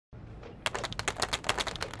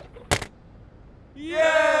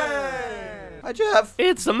Yay! Hi, Jeff.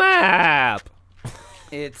 It's a map.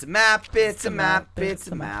 It's a map, it's a map, it's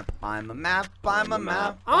a map. I'm a map, I'm a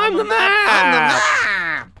map. I'm the I'm the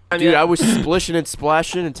map. map. Dude, I was splishing and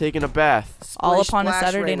splashing and taking a bath. All Splish upon a Splash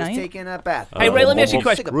Saturday Ray was night? taking a bath. Hey, Ray, let me ask you a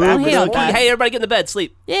question. Take a bath. Hey, What? I'll Hey, everybody get in the bed.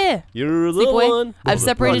 Sleep. Yeah. You're the Sleepaway. one. I've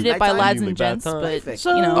separated it by Nighttime? lads You and make gents, bad but Perfect.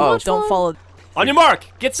 you know, Oh. don't follow. On your mark.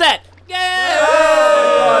 Get set. Yeah.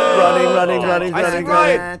 Running.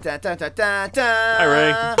 Hi,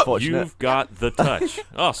 Ray. Fortunate. You've got the touch.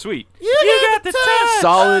 Oh, sweet. You got the touch.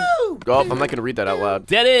 Solid. Oh, I'm not gonna read that out loud.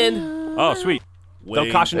 Dead end. Oh, sweet.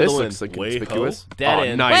 Don't caution the This balloons. looks Way inconspicuous. Dead Oh,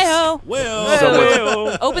 end. nice. Way-ho.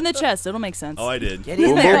 Well, Open the chest. It'll make sense. oh, I did. Get Boom,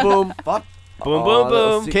 in there. boom, boom. Fuck. Boom, boom,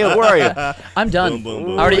 boom. Caleb, where are you? I'm done. Boom, boom,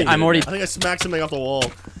 boom. I'm already. I think I smacked something off the wall.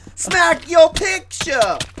 Smack your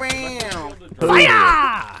picture. Bam.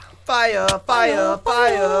 Fire! Fire, fire,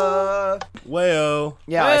 fire. Wayo.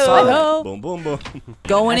 Yeah, I saw that. Way-ho. Boom, boom, boom.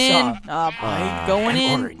 Going I in. saw Going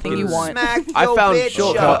in. Think you want. Smack I your found bitch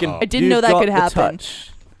Joel up. fucking. I didn't know that could happen.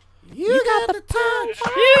 You got the touch.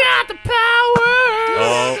 You got the power.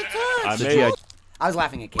 Oh, I Maybe made I was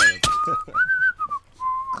laughing at Caleb.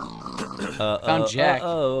 Found Jack.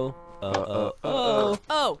 Oh. Oh.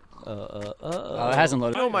 Oh, it hasn't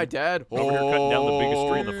loaded. Oh, my dad. Over here cutting down the biggest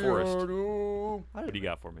tree in the forest. What do you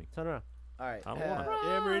got for me? Turn around. All right. I don't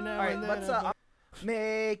wanna. Every now and then. What's up?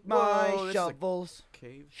 Make my Whoa, this is a shovels.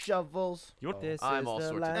 Cave. Shovels. You want? I'm all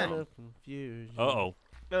sorts of. confusion. Uh-oh.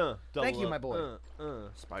 Thank you, my boy.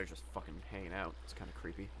 Spiders just fucking hanging out. It's kind of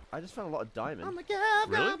creepy. I just found a lot of diamonds. I'm a cab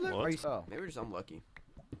Really? gobbler. What? Are you- Oh. Maybe we're just unlucky.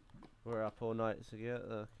 We're up all night to get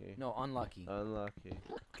lucky. No, unlucky. Unlucky.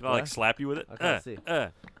 Can I like slap you with it? I can't see.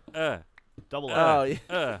 Double Oh,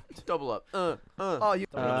 yeah. Double up. Oh, you.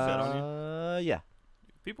 Throw the bed on you. Yeah.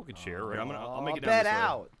 People can share, right? I'll make it down bet this way.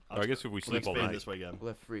 out. Or I guess if we sleep all night. This way again.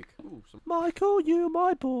 Left freak. Ooh, some Michael, you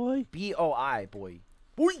my boy. B-O-I, boy.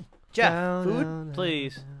 Boy. Jeff, food?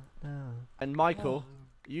 Please. And Michael,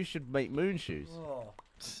 you should make moon shoes.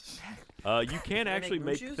 You can actually moon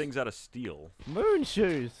make shoes? things out of steel. Moon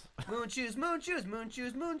shoes. Moon shoes, moon shoes, moon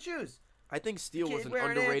shoes, moon shoes. I think Steel was Kid an wearing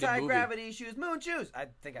underrated movie. anti-gravity shoes, moon shoes. I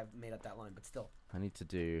think I've made up that line, but still. I need to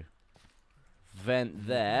do vent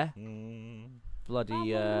there.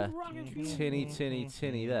 Bloody tinny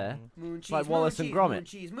there. Moon cheese, Like Wallace moon and cheese, Gromit. moon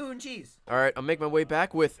cheese, moon cheese. All right, I'll make my way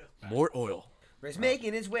back with more oil. Ray's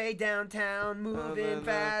making his way downtown, moving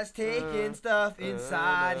fast, taking stuff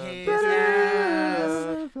inside his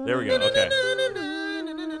ass. There we go. Okay.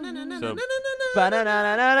 So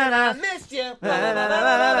I missed you.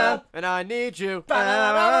 And I need you.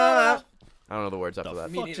 I don't know the words after that.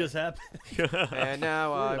 fuck just happened? And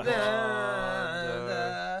now I wonder.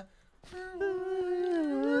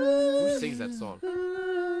 Who sings that song?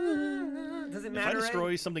 Does it If matter? I destroy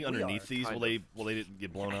Ray? something underneath these, will they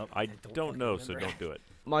get blown up? I don't know, so don't do it.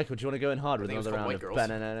 Michael, do you want to go in hard with think it's another called round of White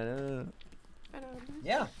banana?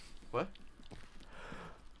 Yeah. What?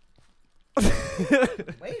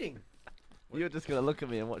 Waiting. You're just gonna look at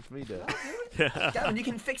me and watch me do it. Gavin, you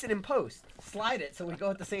can fix it in post. Slide it so we go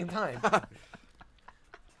at the same time.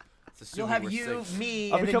 You'll have you,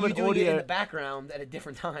 me, I'll and then become you an doing it in audio- the background at a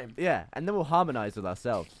different time. Yeah, and then we'll harmonize with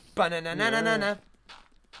ourselves. Ba-na-na-na-na-na.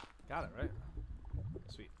 Got it right.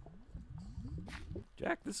 Sweet.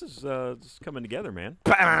 Jack, this is just coming together, man.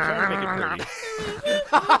 Trying to make it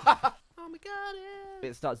pretty. Oh my god!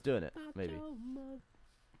 It starts doing it, maybe.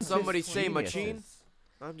 Somebody say Geniuses. machine.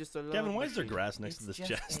 I'm just a Gavin, why is there grass next to this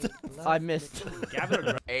chest? I missed.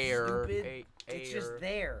 Gavin, air. Stupid. It's just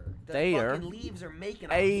there. The There. fucking leaves are making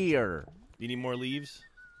Air. You need more leaves?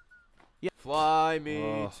 Fly me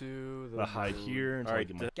Oh, to the I'll hide moon. here until All I right,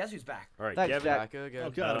 get my... Guess who's back? All right, Thanks, Gavin, Jack. back again.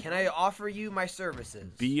 Oh, God. Can I offer you my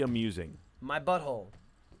services? be amusing. My butthole.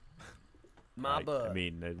 My butt. I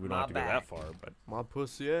mean, we don't My have to go back. that far, but... My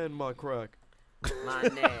pussy and my crack. My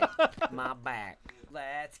neck. My back.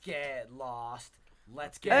 Let's get lost.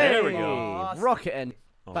 Let's get There we go. lost. Rocket and.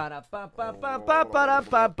 Oh. No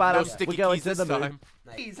sticky We're going keys to this the moon. time.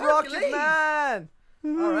 Nice. Rocket Hercules. Man.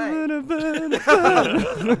 All right.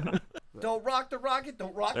 Don't rock the rocket.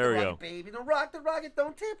 Don't rock There the we rocket, go. baby. Don't rock the rocket.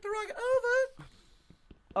 Don't tip the rocket over.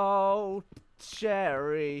 Oh,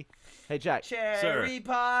 cherry. Hey, Jack. Cherry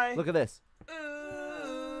pie. Look at this.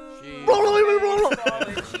 Ooh. Cheese. Falling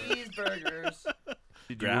cheeseburgers.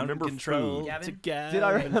 Did you remember food? Gavin? Did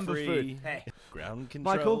I remember food? Hey. Ground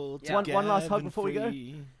control. Michael, to one last hug Gavin before we go.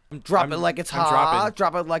 free. Drop it like it's I'm hot. dropping.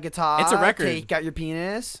 Drop it like it's hot. It's a record. Take out your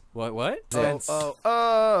penis. what? Oh, oh,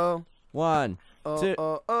 oh. One, Oh, two,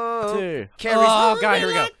 oh, oh. two. Carrie's Oh, God, here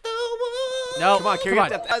we go. like the No, Come on, Carrie. come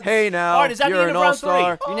Get that. Hey now, Alright, is that the you're end an of round three?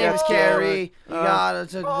 all-star. Your name is Carrie. You gotta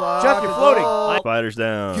take Jeff, you're floating. Spiders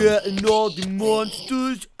down. Getting all the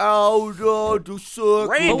monsters out of the circle.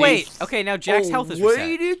 But wait, okay, now Jack's health is reset.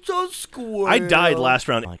 Wait, it's a square. I died last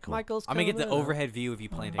round. Michael's I'm gonna get the overhead view of you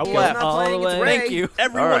playing. I He's left. not all playing, the it's way. Ray. Thank you.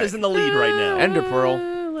 Everyone Alright. is in the lead right now. Ender Pearl.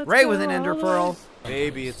 Ray with an ender pearl.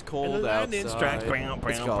 Baby, it's cold outside. It's Cold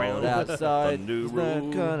outside.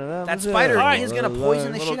 That spider Alright. is gonna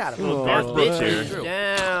poison the shit out of him. Little Garth Brooks here.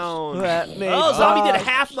 Down. Oh, zombie did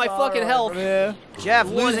half my fucking health. Jeff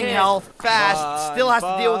losing health fast. Still has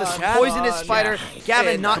to deal with this poisonous spider.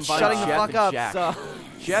 Gavin not Combine shutting the Jeff fuck and up. Jack.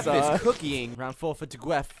 Jeff is cookieing. Round 4 for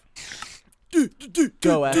Guef.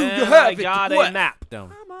 Go at And I got a map.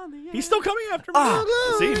 Down. He's still coming after me.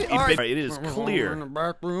 See, it is clear.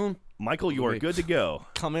 Michael, you are good to go.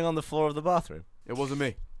 coming on the floor of the bathroom. It wasn't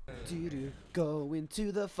me. Go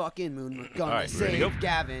into the fucking moon. We're gonna Alright, ready to save go?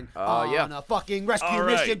 Gavin yeah. on a fucking rescue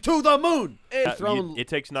Alright. mission to the moon. It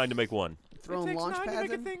takes 9 to make 1. Throwing launch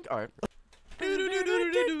pads in. All right. And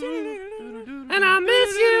I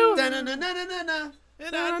miss you. Da-na-na-na-na-na.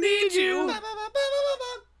 And I need you.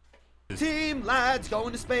 Team lads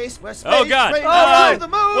going to space. We're space Oh God! rangers Oh, to the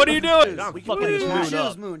moon. what are you doing? I'm Moon fucking this moon shoes,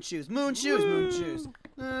 up. moon shoes, moon shoes, moon shoes.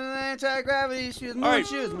 Anti-gravity shoes, moon Alright.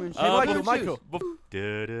 shoes, moon shoes. Michael. Huh.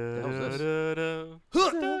 Did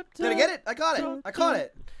I get it? I caught it. I caught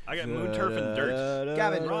it. I got moon turf and dirt.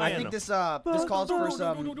 Gavin, I Ryan. think this calls for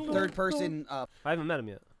some third person. I haven't met him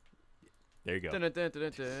yet. There you go. Yes.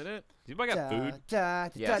 Anybody got food?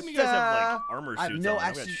 Yes. You guys have like armor I have suits no on.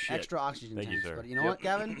 I've got shit. extra oxygen Thank you, tanks, sir. but you know what,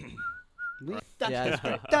 Gavin? Yeah, that's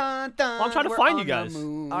great. Dun, dun, I'm trying to we're find you on the guys.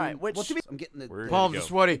 moon. All right, which- Well, to be- I'm getting the Where did Palms it are go?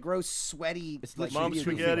 sweaty. gross, sweaty. It's like, literally Mom a few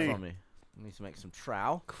feet spaghetti. from me. I need to make some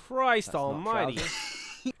trow. Christ That's not almighty. trousers.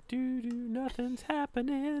 Nothing's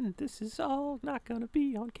happening. This is all not gonna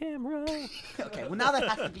be on camera. Okay, well now that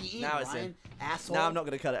has to be eaten, Now it's Ryan. in. Asshole. Now I'm not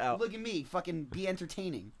gonna cut it out. Look at me, fucking be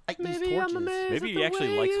entertaining. Like these Maybe I'm torches. amazed Maybe at he the actually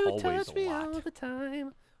way likes you hallways touch a me lot. all the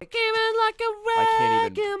time. Came in like a I can't even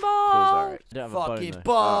wrecking close ball. our eyes. I don't have a phone Fucking though.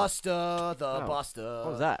 Buster, the Buster. What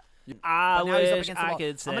was that? I But now he's up wish against the I wall.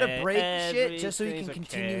 could say I'm gonna break shit just so he can everything's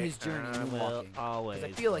continue okay. his journey I and will walking. always.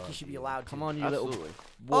 Because I feel like he should be allowed to. Come on, you Absolutely. little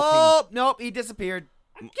walking. Oh, nope, he disappeared.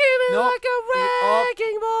 Came in Nope. like a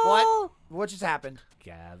wrecking ball. What? What just happened?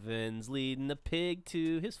 Gavin's leading the pig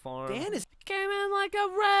to his farm. Dan is Came in like a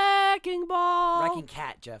wrecking ball. wrecking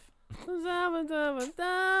cat, Jeff. All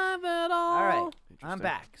All right, I'm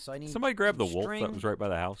back. So I need Somebody grab the some wolf string. that was right by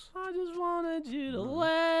the house. I just wanted you to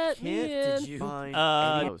let me in. Did you Find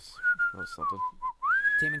Uh, that was something.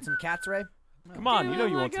 taming some cats, Ray? Come on, you know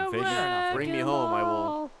you want some fish. Bring me home, I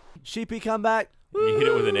will. Sheepy, come back. You hit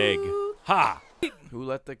it with an egg. Ha! Who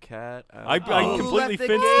let the cat out? I Who completely left the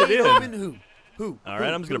fenced gate it open? in. Who? All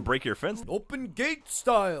right, I'm just gonna break your fence. Open gate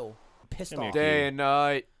style. Pissed Come off. here. Day and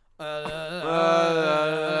night.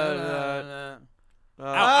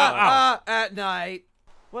 At night.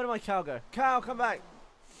 Where did my cow go? Cow, come back.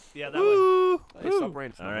 Yeah, that way. Hey, stop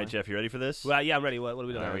raining. All right, Jeff, you ready for this? Well, yeah, I'm ready. What are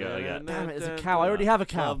we doing? There we go. I got Damn it, there's a cow. I already have a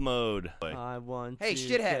cow. love mode. I want Hey, to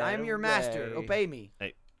shithead, get I am your master. away. Obey me.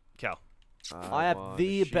 Cow. I have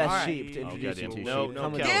the best Alright. sheep to Oh, introduce you goddamn. to. No, Sheep, no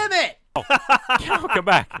come with cow. me. Damn it! Cow, come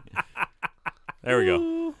back. There we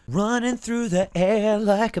go. Running through the air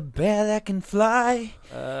like a bear that can fly.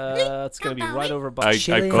 It's gonna be right over by. I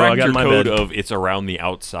Chili. cracked Oh, I your got code bed. of it's around the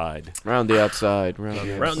outside. Round the outside.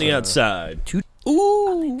 Round the outside.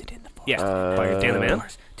 Ooh. Yeah. Uh, Dan the man.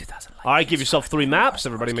 All right, give yourself 3 maps.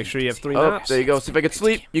 Everybody, make sure you have 3 Oh, maps. there you go. See if I can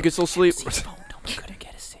sleep. You can still sleep.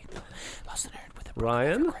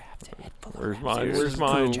 Ryan, Where's mine? Where's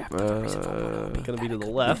mine? gonna be to the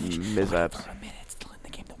left. Mishaps.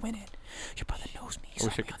 I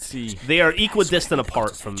wish I could see. They are equidistant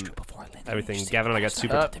apart from everything. Gavin and I got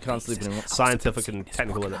super Can't sleep anymore. scientific and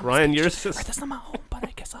technical with it. Ryan, yours is. That's not my home, but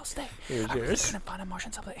I guess I'll stay. Here's yours. Couldn't find a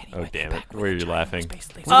Martian sublet anyway. Oh, damn it. Where are you laughing?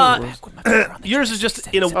 Yours is just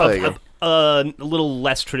in Oh, there you a little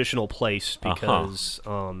less traditional place because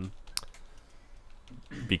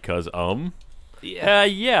Because, yeah.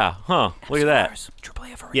 yeah, huh. Look at that. Triple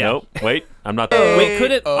A for Yeah. Nope, wait, I'm not Wait,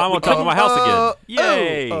 could it? I'm on top of my house again.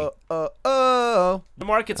 Yay! The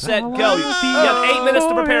market set, go. You have 8 minutes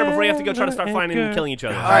to prepare before you have to go try to start finding and killing each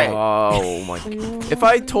other. All right. Oh my! If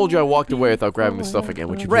I told you I walked away without grabbing the stuff again,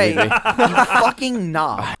 would you Ray, believe me? you fucking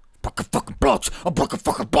knob.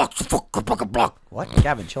 What?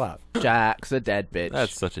 Gavin, chill out. Jack's a dead bitch.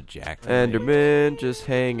 That's such a jack. Enderman just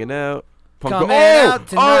hanging out. Coming out Oh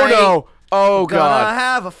tonight. no! Oh Gonna god!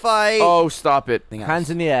 have a fight. Oh, stop it! Hands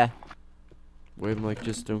in the air. Wave like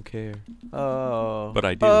just don't care. Oh. But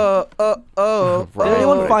I do. Did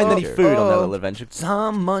anyone find any food on their little adventure?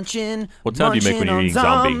 Some munching. What sound do you make when you're munching eating on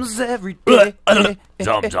zombie? zombies every day.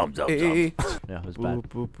 Zom, zom, zom, zom. Yeah, it was bad.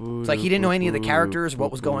 It's like he didn't know any of the characters,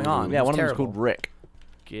 what was going on. Yeah, It was one of them was terrible. called Rick.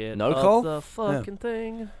 Get No up call? the fucking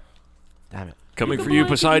thing. Damn it. Coming You for can you,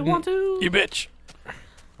 blink if you Poseidon. want to. You bitch.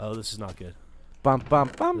 Oh, this is not good. Bum bum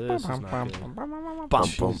bum This bum is not bum good. bum bum bum Bum, bum,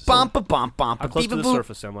 bum, bum, bum, bum, How close to the boop.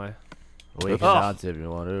 surface am I? We can Oh. dance if you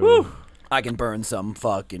want to. I can burn some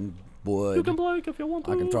fucking wood. You can blink if you want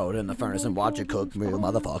to. I can throw it in the furnace and watch it cook real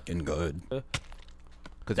motherfucking good.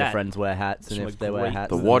 Because your That- friends wear hats, and That's if my they wear great- hats,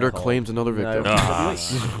 The then water they're cold. claims another victim. No. Ah,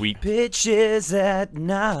 sweet. Bitches at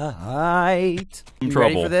night. You Trouble.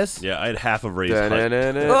 ready for this? Yeah, I had half of Ray's height.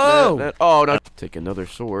 Oh! Oh no! Take another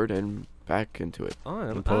sword and back into it. Oh,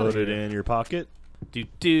 I'm Put outta it here. in your pocket. Do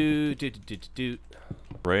do do do do do.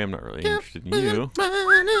 Ray, I'm not really interested in you.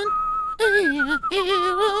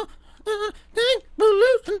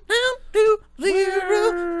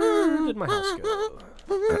 Where did my house go?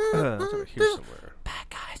 It's over here somewhere. Bad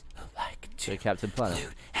guys who like So Captain Planet.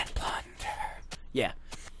 and plunder. Yeah.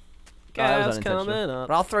 that was Gas coming unintentional. up.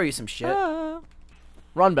 But I'll throw you some shit.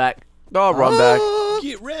 Run back. Oh, run back.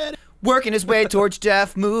 Get ready. Working his way towards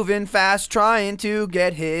Jeff, moving fast, trying to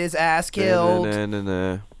get his ass killed.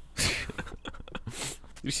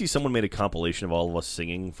 You see, someone made a compilation of all of us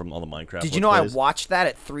singing from all the Minecraft. Did you know I watched that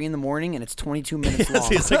at 3 in the morning and it's 22 minutes long?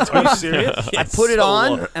 It's like, are you serious? I put it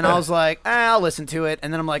on and I was like, I'll listen to it.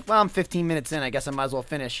 And then I'm like, well, I'm 15 minutes in. I guess I might as well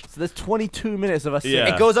finish. So there's 22 minutes of us Yeah.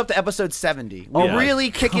 singing. It goes up to episode 70. We'll Yeah.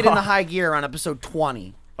 really kick it into high gear on episode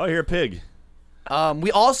 20. Oh, you're a pig.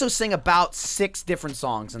 We also sing about 6 different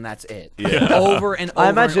songs and that's it. Yeah. Over and over. I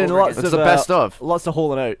imagine and over lots again. of That's the best of. Lots of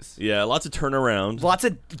Hall and Oates. Yeah, lots of turnaround. Lots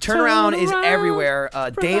of turnaround is everywhere.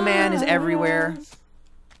 Dayman is everywhere.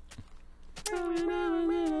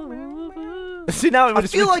 See now I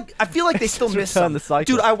feel like they still just miss return some. the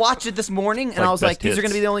cycle. Dude, I watched it this morning and like I was like, best these are gonna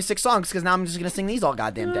hits. be the only 6 songs because now I'm just gonna sing these all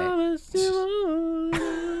goddamn day.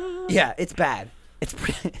 Yeah, it's bad.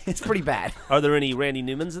 It's pretty bad. Are there any Randy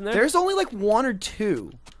Newmans in there? There's only like 1 or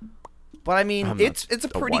 2, but I mean, I'm not it's a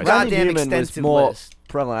pretty wise. Randy goddamn Newman was extensive more list.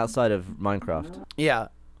 prevalent outside of Minecraft. Yeah,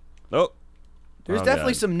 Oh. there's Oh,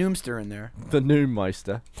 definitely God. some Noomster in there. The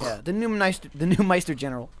Noommeister. Yeah, the Noommeister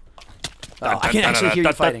General. Oh, I can actually hear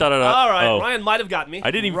you fighting. All right, Oh. Ryan might have got me. I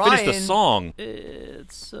didn't even finish the Ryan. song.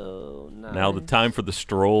 It's so nice. Now the time for the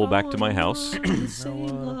stroll back to my house. Same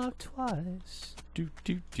block twice. Do,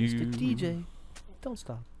 do, Mr. do. DJ, don't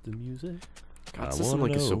stop the music. God, I System wanna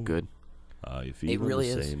Link is so know. good. You feel It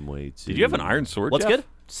really the is. same way Did you have an iron sword? What's Jeff? good?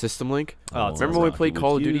 System Link. Oh, it's Remember when we awesome. played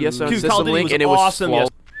Call of Duty yesterday on Dude, Call System of Duty Link was and it was awesome. flawless?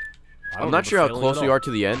 I don't I'm not sure how remember close failing we at are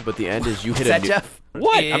to the end, but the end is you hit Is a that new. Jeff?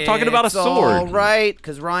 What? I'm talking about a It's sword. all right,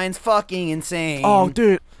 because Ryan's fucking insane. Oh,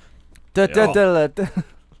 dude. Da, da, da, da, da. All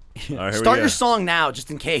right, here Start we your song now, just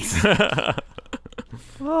in case. go.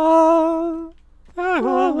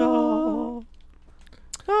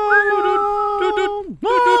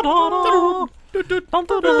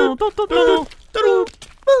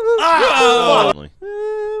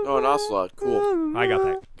 Oh, an Ocelot. Cool. I got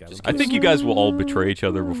that. Got it. I think you guys will all betray each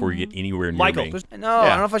other before you get anywhere near Michael, me. there's- No, I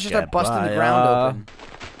don't know if I should start busting the ground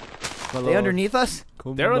open. They underneath us?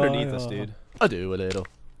 they're underneath us, dude. I do a little.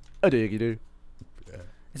 A diggy do.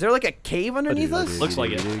 Is there like a cave underneath us? Looks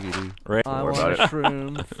like it. Ray, I worry want about a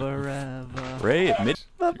shroom forever. Ray, admit.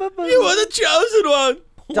 You are the chosen one.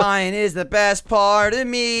 Dying is the best part of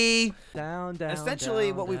me. Down, down. Essentially,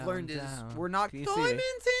 down, what we've down, learned is down. we're not Can you see diamonds me?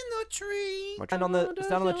 in the tree. Stand on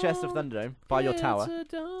the chest of Thunderdome by your tower.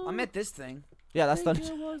 I'm at this thing. Yeah, that's Thunder. I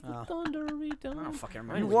don't fucking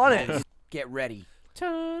remember. You what want it it? is. Get ready.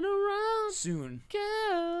 Turn around. Soon.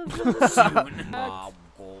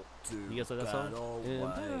 Soon. You guys like that song?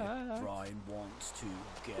 Brian wants to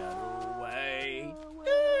get away.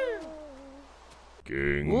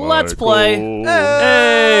 King Let's play.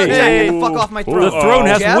 Hey! Jack, get the fuck off my throne. The throne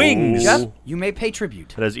has Jeff? wings. Jeff, you may pay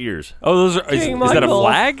tribute. It has ears. Oh, those are. Is King that a Michael.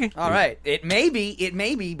 flag? All right, it may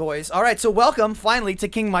be, boys. All right, so welcome finally to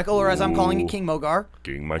King Michael, or as I'm calling it, King Mogar,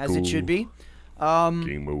 King Michael. as it should be.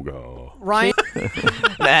 King Mogar. Ryan.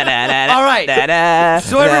 All right.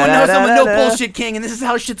 So everyone knows I'm a no bullshit king, and this is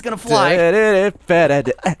how shit's gonna fly.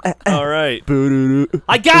 All right.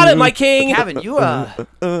 I got it, my king. Gavin, you were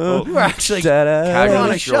actually Casually on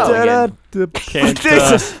a show strolling in. Can't.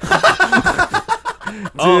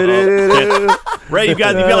 Ray, you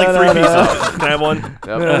got like 3 pieces. Can I have one?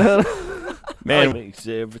 Yep. Man. Makes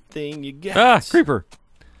everything you got. Ah, creeper.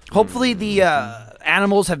 Hopefully the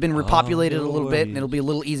animals have been repopulated a little bit, and it'll be a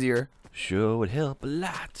little easier. Sure would help a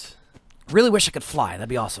lot. Really wish I could fly. That'd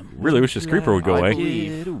be awesome. Really wish this creeper would go I away.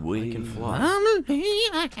 believe I can fly.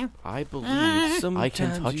 I believe I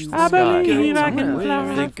can touch the I sky. believe I can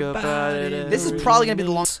fly. Think about it. This is probably gonna be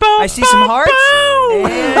the longest. I see some hearts.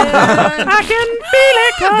 And I can feel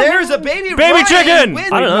it coming. there's a baby. Baby Ryan chicken!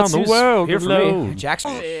 wins. I don't know. Around It's the who's world here for below. me.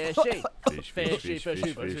 Jackson. Fish, Fishy,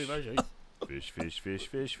 fishy, fishy. Fish, fish, fish,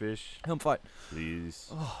 fish, fish. Home fight.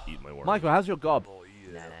 Please eat my worm. Michael, how's your gob?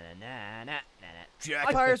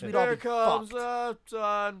 Pirates, we'd all Here be comes fucked. the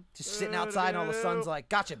sun. Just sitting outside and all the sun's like,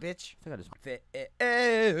 gotcha, bitch. I think I just.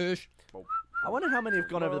 Fish. I wonder how many have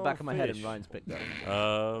gone over the back of my head and fish. Ryan's picked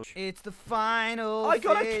up. It's the final. I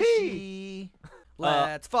got a fishy.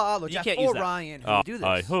 Let's follow you Jeff can't use or that. Ryan. Who do this?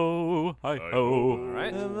 Hi ho, hi ho. All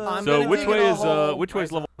right. I'm So gonna which dig way a is hole. which way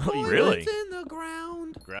is level? Toilets Really? in the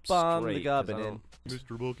ground. Grab Bum the straight, gobbin 'cause I in.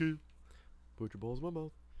 Mr. Bucky, put your balls in my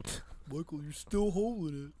mouth. Michael, you're still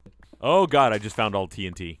holding it. Oh God, I just found all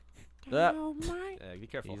TNT. Yeah, be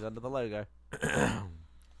careful. he's under the logo.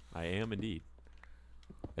 I am indeed.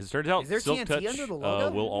 As it turns out, Is there Silk TNT Touch under the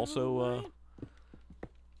logo? will also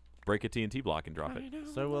break a TNT block and drop it.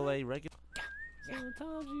 So will a regular. I'm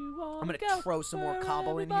gonna throw some more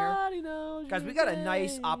cobble in here. Guys, we got a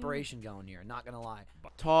nice operation going here, not gonna lie.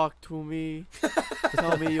 Talk to me.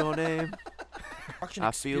 Tell me your name.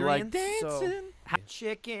 I feel like dancing.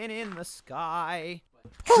 Chicken in the sky.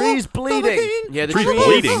 Trees bleeding. Yeah, the Trees trees.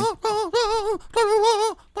 bleeding.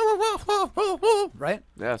 Right?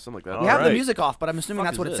 Yeah, something like that. We have the Alright. music off, but I'm assuming Fuck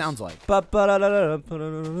that's is what it this? sounds like. Okay, yeah, the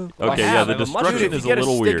have a mushroom. destruction Dude, if is you a get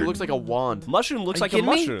little stick, weird. It looks like a wand. Mushroom looks Are like you a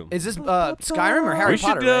kidding me? mushroom. Is this Skyrim or Harry We should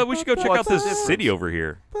Potter? right? we should go check out this city over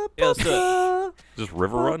here. Yeah, let's do it. Is this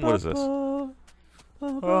River Run? What is this?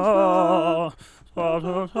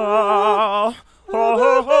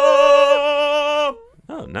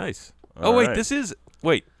 Oh, nice. Oh wait, Alright. this is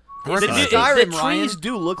wait. This The, is the Skyrim, trees Ryan.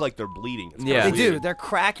 do look like they're bleeding. It's Yeah. They kinda do. weird. They're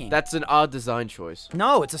cracking. That's an odd design choice.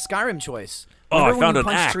 No, it's a Skyrim choice. Oh, I Remember when found you an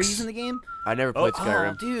punch axe. trees in the game? I never played Oh,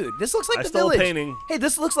 Skyrim. dude, this looks like I the stole a village. painting. Hey,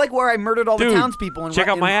 this looks like where I murdered all the Dude, townspeople in check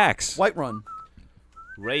out in my axe. Whiterun.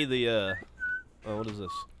 Ray the oh, what is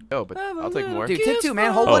this? Oh, but I'll take more. Dude, take two,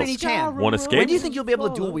 man. Hold Oh. one in each hand. One escape? When do you think you'll be able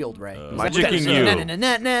to dual wield, Ray? Magicking you. Nah, nah,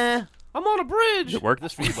 nah, nah, nah. I'm on a bridge. Does it work?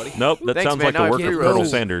 This for you, buddy. Nope, that Thanks, sounds man. like Now the I work can of hear Colonel roads.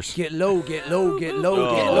 Sanders. Get low, get low, get low,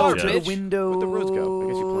 Oh, get low bitch. to the window. Where'd the roads go? I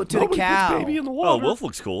guess you planted To the them. cow. Baby in the Oh, water. Wolf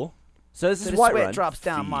looks cool. So this So is the White sweat Run. drops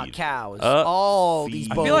down my Feed. cows. Uh, All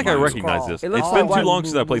these I feel like I bones recognize crawl. this. It It's looks been like too long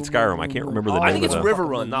since I played Skyrim. I can't remember the Oh, name I think of it's the. River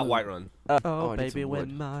Run, not White Run. Oh, Oh, I need baby, some we're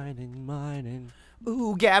wood. mining.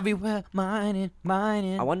 Ooh, Gabby, we're mining.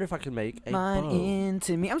 I wonder if I can make a Mine bow.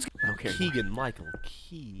 into me. I'm just Okay. Keegan Michael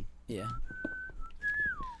Key. yeah.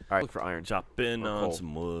 All right, look for iron. Chopping Or on coal.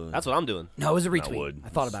 some wood. That's what I'm doing. No, it was a Not retweet. wood. I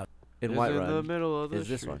thought about it. In It's White in the Run middle of the is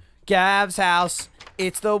this street. one. Gav's house.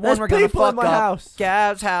 It's the one There's we're gonna people in fuck my up. house.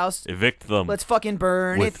 Gav's house. Evict them. Let's fucking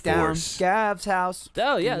burn With it down. force. Gav's house.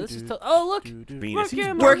 Oh yeah, this is. Oh look. Venus. He's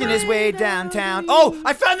Working his way downtown. Oh,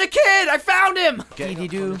 I found the kid! I found him! Okay, Dee dee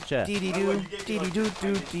doo, chair. dee dee doo, dee dee doo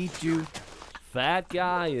doo dee doo. Fat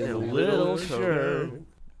guy in a little shirt.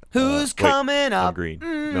 Who's wait, coming I'm up? green.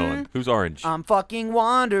 No one. Who's orange? I'm fucking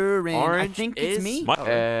wandering. Orange I think is it's me. My-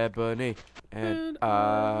 Ebony and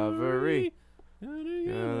Ivory.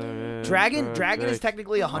 Dragon is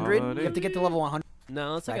technically 100. You have to get to level 100.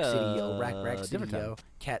 No, it's like Rack a City, yo, rack city, different yo. time.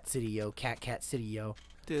 Cat City, yo, cat city, yo.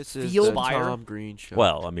 This is Field the Fire. Tom Green show.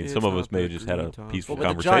 Well, I mean, some It's of us not may the have just had a Green Tom. peaceful Well,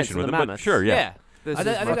 with the giants conversation and with the them, but mammoths. sure, yeah. This I is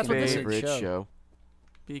think my that's what this is. favorite Show. show.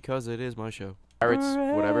 Because it is my show. Pirates,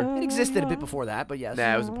 whatever. It existed a bit before that, but yes.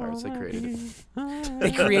 Nah, it was the Pirates. They created it.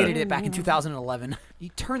 They created it back in 2011. You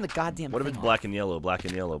turn the goddamn What if thing it's off. black and yellow, black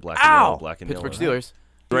and yellow, black and Ow! yellow, black and Pittsburgh yellow? Steelers.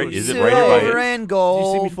 Right? Is it right here by Silver it? and gold. Did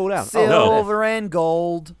you see me fall down? Oh, Silver and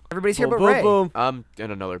gold. Everybody's here Boom, but Ray. boom, boom.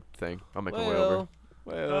 And another thing. I'll make my way over.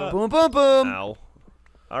 Boom, boom, boom. Ow.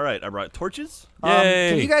 All right, I brought torches. Can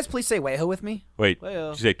Yay! you guys please say Weho with me? Wait,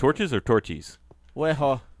 Well. did you say torches or torchies?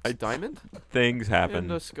 Weho. A diamond? Things In happen.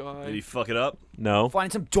 the Did sky. he fuck it up? No.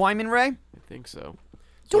 Find some diamond, Ray. I think so.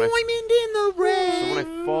 So when Diamond I, in the rain. so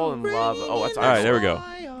when I fall in lava. Oh, that's All right, iron. there we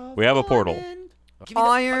go. We have a portal. Give me the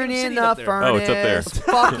Iron fucking in city the up there. furnace. Oh, it's up there.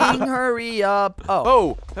 Fucking hurry up.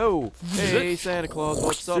 Oh. Oh, hey, Santa Claus,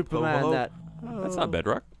 what's up? Superman, Ho, ho. that. That's not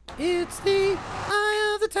bedrock. It's the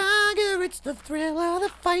eye of the tiger. It's the thrill of the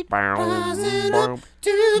fight. Bow, Rising bow. up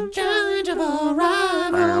to the challenge of our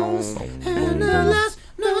rivals. And the last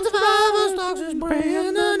known survivor stalks his prey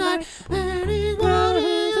in the night. And he's running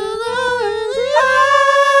to the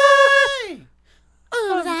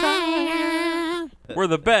eye. We're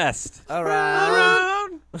the best. All right.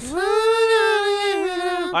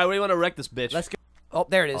 All right, where do you want to wreck this bitch? Let's go. Oh,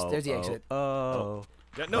 there it is. Oh, There's the oh. exit. Oh.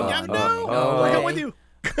 No, Gavin, no. no I'll way. come with you.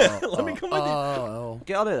 Let me come with you. Oh,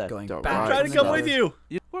 Get out of there. going Don't back. I'm ride. trying to come with you.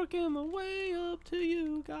 Working my way up to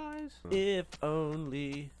you guys. If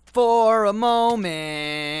only. For a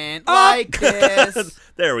moment like this.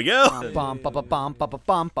 There we go. Bum, bum, bum, bum, bum, bum, bum, You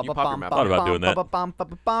bum, pop your bum, mouth. Thought about doing that. bum, bum,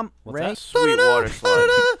 bum, bum. What's Ray? that? Sweet water slide.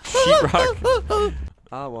 Sheetrock.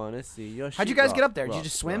 I wanna see your. How'd you guys get up there? Did you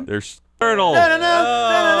just swim? There's Colonel.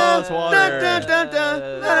 Oh, it's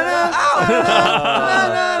water.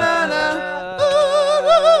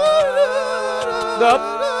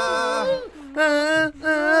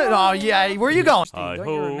 Oh yeah, where are you going? Hi Don't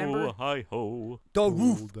you remember? ho, hi ho. The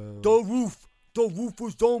roof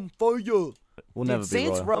was on fire. We'll never be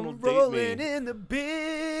Saints royal. rum rolling in the bills.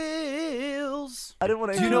 I didn't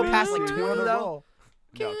want to. Do you know past like 20 though?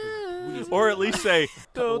 No, 'cause Or at least say,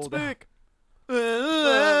 don't speak.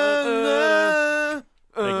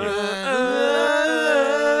 thank you.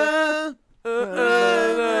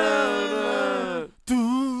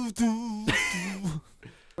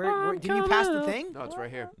 Did you pass the thing? No, it's right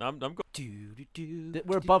here. I'm going.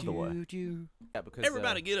 We're above the water. Yeah, because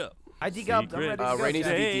Everybody get up. I dig up. I'm Secret ready to go. Rainey's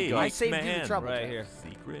Jack. VD I goes. saved you the Man. trouble. Right Jack. here.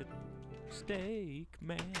 Secret steak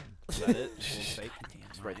man. Is that it? Fake.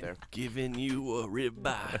 It's right there. Giving you a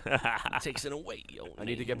ribeye. Takes it away. I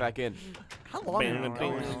need to get back in. How long?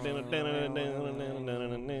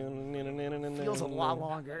 Feels a lot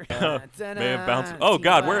longer. Man, bounce. Oh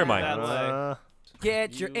God, where am I? That way.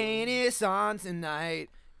 Get your anus on tonight.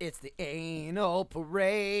 It's the anal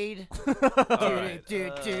parade.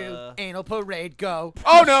 Do. Anal parade, go.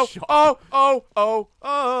 Oh no! Oh!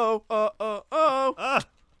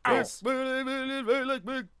 Yes. Still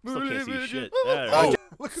can't see shit. Oh.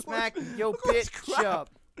 Smack yo bitch up.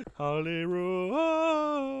 Hollywood.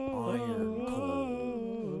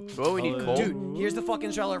 Oh, we need coal. Dude, here's the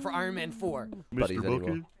fucking trailer for Iron Man 4. Buddies Mr. anymore.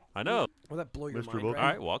 Bucket. I know. Will that blow your Mr. mind, Bucket. right? All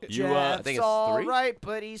right, walk. You, I think it's all 3. right,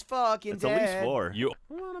 but he's fucking it's dead. at least 4. You.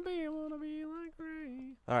 Wanna be like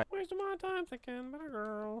Ray. All right. Wasting my time thinking about a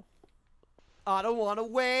girl. I don't want to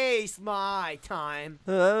waste my time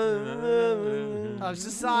of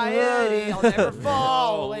society. I'll never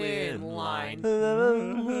fall in line.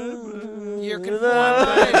 You're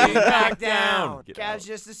conformity back down. Get Gav's out.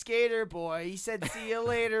 just a skater boy. He said, "See you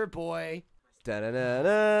later, boy."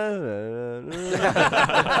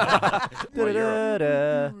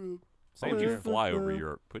 Why would you fly over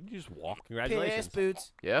Europe? Couldn't you just walk? Congratulations. Piss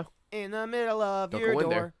boots Yeah. in the middle of Don't your go in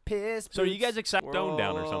door. there. Piss boots. So are you guys excited? Stone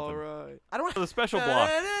down or something. Right. I don't. The special block.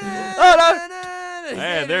 Oh,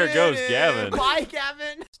 Man, there goes Gavin. Bye,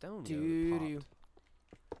 Gavin. Stone Do do.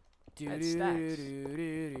 Had stacks.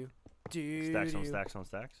 Stacks on stacks on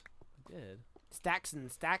stacks. Did. Stacks and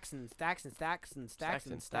stacks and stacks and stacks and stacks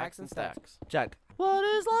and stacks and stacks. Jack, what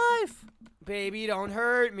is life? Baby, don't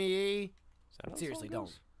hurt me. Is that how the Seriously, song don't.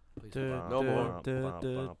 goes? No more.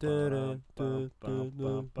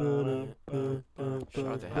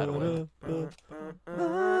 Shot the head away.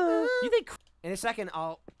 You think In a second,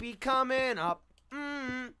 I'll be coming up.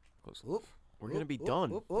 Oop, We're gonna be oop,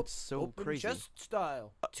 done. oop, oop, It's so open crazy. Just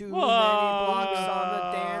style. Too many blocks on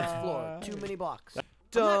the dance floor. Too many blocks.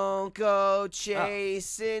 Don't go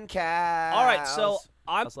chasing cows. All right, so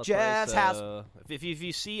I'm Jeff's house. If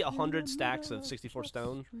you see 100 stacks of 64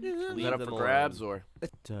 stone, Is leave that up them for alone. grabs or?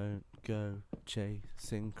 Don't go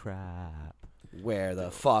chasing crap. Where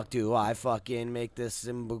the fuck do I fucking make this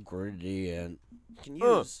ingredient? Can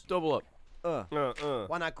use. Double up.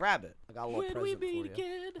 Why not grab it? I got a little When we present for meet you.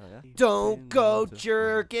 again. Oh, yeah? Don't go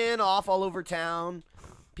jerking off all over town.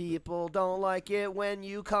 People don't like it when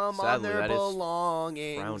you come on Sadly, their that is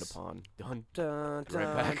belongings. Frowned upon. Done. Dun, Right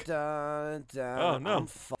dun, back. dun, dun. Oh, no. I'm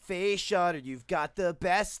face shutter, you've got the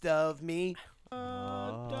best of me.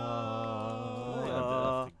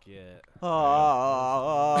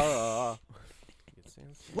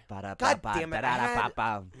 God damn it, I had-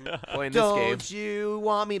 Playing this game. Don't you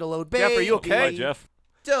want me to load baby? Jeff, are you okay? Hi, Jeff.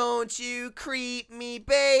 Don't you creep me,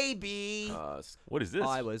 baby. What is this?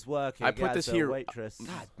 I was working. I put as this a here waitress.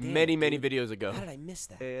 God damn Many dude. videos ago. How did I miss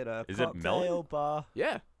that? In a Is it cocktail melon? bar.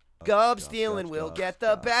 Yeah. Gub stealing will gub, get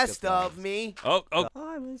the gub, best gub, of me. Oh,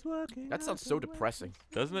 I was working. That sounds so depressing.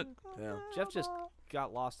 doesn't it? Yeah. Jeff just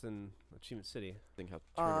got lost in Achievement City. Think how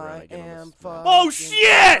turn around I I get on am this. fucking Oh,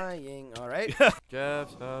 shit! dying. All right.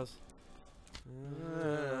 Jeff's house.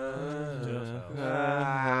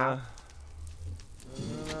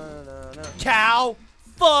 Cow.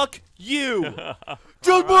 Fuck you!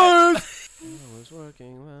 Just boys! I was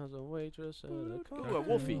working as a waitress at a Ooh, a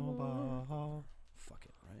wolfie. Fuck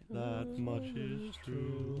it, right? That much is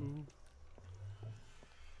true.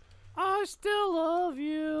 I still love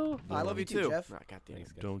you. I love you too, Jeff. Nah, goddamn.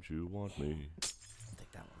 Don't you want me?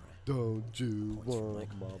 Don't you want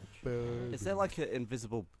Is there like an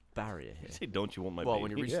invisible barrier here? Say, don't you want my Well, baby?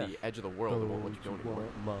 when you reach the edge of the world, it won't let you go anymore.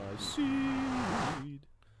 my seed.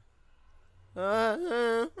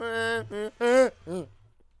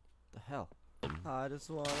 The hell? I just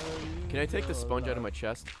want. Can I take the sponge out of my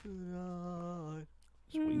chest? No.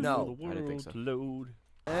 I didn't think so. Load.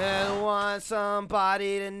 And want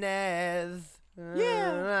somebody to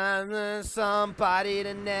somebody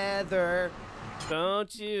to nether.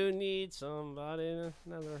 Don't you need somebody to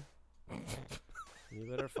another? You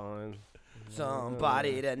better find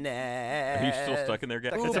Somebody to nether. Are you still stuck in there,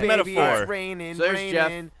 guys? Ooh, It's a baby, metaphor. It's raining, So there's Jeff.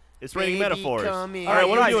 raining. It's raining Baby, metaphors. come here. All right,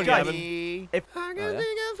 what are Guys, you doing, guys. Gavin? If I can yeah.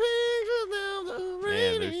 think of pictures of the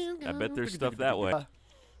Man, raining. I bet there's stuff that way.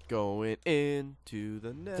 Going into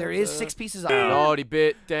the nether. There is 6 pieces of Naughty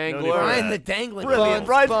bit No dangler. need for Ryan that. the dangling. Brilliant. Buns,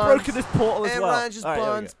 Ryan's buns. broken this portal as And well. Ryan just All right, there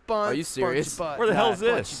we buns, go. buns. Are you serious? Where the hell is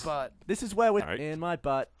this? This is where we're All right. in my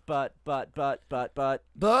butt. But In my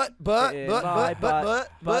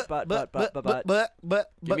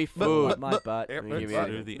Give me food. my butt. Give me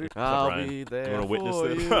Ryan. I'll Ryan. be You there wanna witness for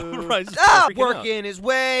this? you. Ryan's just Stop freaking out. working his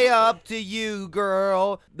way up to you,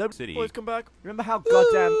 girl. City. Boys, come back. Remember how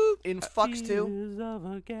goddamn in fucks too.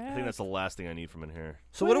 I think that's the last thing I need from in here.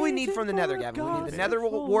 So what do we need from the nether, Gavin? We need the nether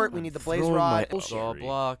wart. We need the blaze rod. It's all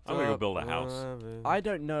blocked I'm gonna go up. build a house. I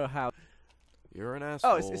don't know how. You're an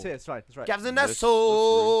asshole. Oh, it's here. It's right. It's right. Gavin's an This-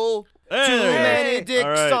 asshole. Hey, Too there you go. many dicks All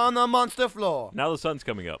right. on the monster floor. Now the sun's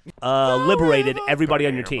coming up. liberated everybody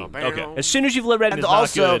on your team. Okay. As soon as you've liberated, And it's not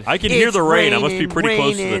also, good. I can hear it's the rain. I must be raining, pretty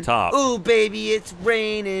close to the raining. top. Ooh, baby, it's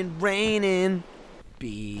raining, raining.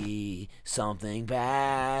 Be something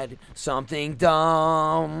bad, something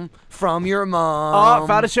dumb from your mom. Oh,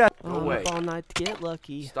 found a chest. Go away. all night to get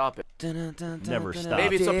lucky. Stop it. Never stop.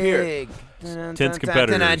 Maybe it's up here. Tense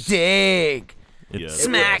competitors. Dig. It's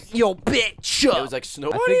Smack your bitch It up. was like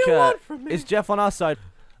snow. I think is Jeff on our side?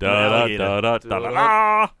 da da da da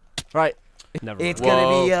da. Right. Never. It's Whoa.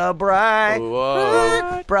 gonna be a bright,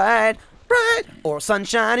 Whoa. bright, bright, or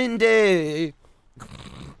sunshining day.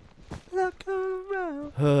 Look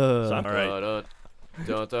around. All right.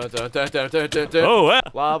 Oh,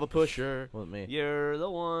 Lava pusher. Wasn't me. You're the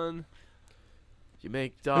one. You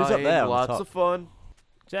make up dying there on the lots top? of fun.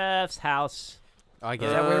 Jeff's house. I guess.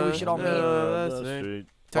 Is that where we should all meet? That's That's it. straight.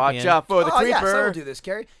 Watch out for the Oh yeah, creeper. someone do this,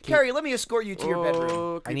 Carrie. Carrie, let me escort you to your bedroom.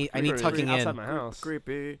 Oh, I need creeper, tucking creeper, in. Outside my house.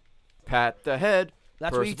 Creepy. Pat the head.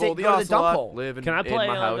 That's where you Percival take the go to the dump ocelot, hole. living Can I play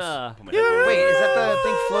in my on? house. Wait, is that the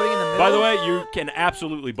thing floating in the middle? by the way, you can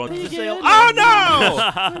absolutely bunch the sail. Oh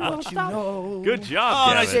no! What you know? Good job,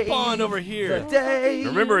 Oh, I Gavin. spawned over here. Day.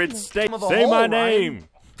 Remember, it's say of a my hole, name.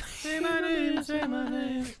 Say my name. Say my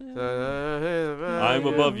name. I'm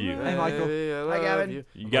above you. Hey, Michael. Hi, Gavin.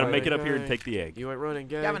 You got to make it up here and take the egg. You ain't running,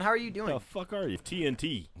 Gavin. Gavin, how are you doing? The fuck are you?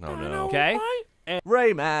 TNT. No, no. Okay.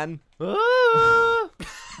 Rayman.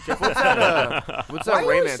 What's that? What's Why that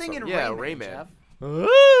are you Rayman singing song? Yeah, Rayman, Rayman.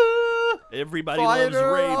 Jeff? Everybody loves Fighter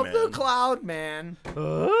of the Rayman. Cloud Man.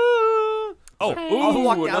 Oh, I'll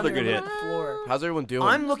walk ooh, down another there good and hit. look at the floor. How's everyone doing?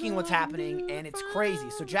 I'm looking what's happening, and it's crazy.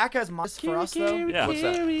 So Jack has mods for us, though. Yeah. What's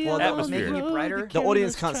that? Well, that was Atmosphere. making it brighter. The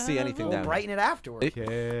audience can't see anything We'll down. brighten it afterwards.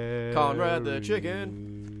 Conrad the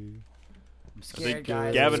chicken. I'm I scared, think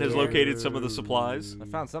guys. Gavin I'm has scared. located some of the supplies. I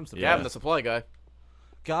found some supplies. Yeah. Gavin, the supply guy.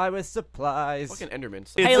 Guy with supplies. Fucking Enderman.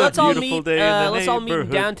 It's Hey, a let's all beautiful meet. day in the Let's all meet in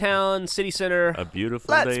neighborhood. downtown city center. A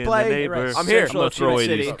beautiful Let's day play in the neighborhood. I'm here. I'm gonna throw away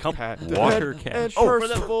City. these Pat Walker cash. Oh,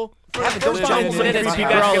 Percival. Gavin, don't Couple giant minutes, minutes. you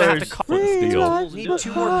guys are gonna have to call. Steel. Need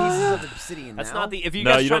 2 more pieces of obsidian That's now. not the. If you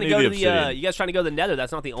No, guys you trying don't to go need to the the, obsidian. you guys trying to go to the Nether.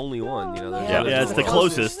 That's not the only one. You know. there's- Yeah, Yeah, it's the it's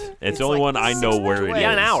closest. closest. It's the only one I know where it is.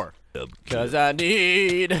 Yeah, an hour. Cause I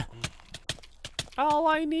need. All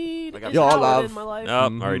I need I got is your Howard love. in my life. Oh, I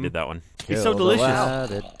already did that one. He's so delicious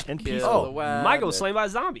Rabbit. and Kill peaceful. the wabbit. Michael was slain by a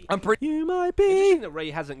zombie. I'm pretty. You might Interesting be that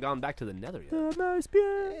Ray hasn't gone back to the Nether yet. the most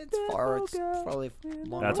beautiful. It's far. It's probably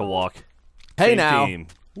long. That's a walk. Hey Same now. team.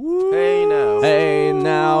 Hey now. Hey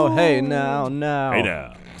now. Hey now. Now. Hey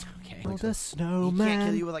now. The He can't kill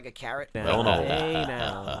snowman. you with like a carrot. Hell no. Hey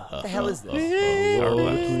now. What the hell is this?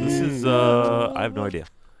 This is, I have no idea.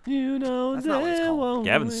 You know That's not what it's called.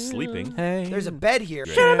 Gavin's sleeping. Hey. There's a bed here.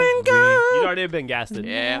 You'd already been gassed.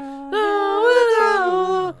 Yeah.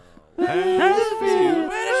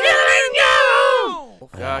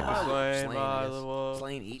 Jack was slain by the wolf.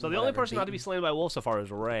 Slain, eaten, So the only whatever, person not to be beaten. slain by wolves so far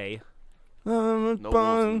is Ray. No wolves in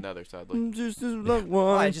the nether, sadly. Just as like Oh,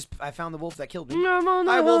 one. I found the wolf that killed me. I'm on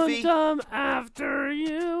Hi, Wolfie. after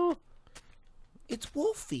you. It's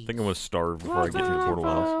Wolfie. I think I was starved before I get to the portal I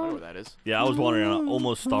house. don't know what that is. Yeah, I was wandering around,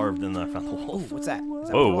 almost starved, and then I found the Oh, wolf. what's that? Is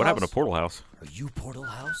that Oh, Portal what happened to House? Portal House? Are you Portal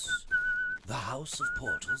House? The House of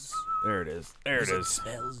Portals. There it is. There it is.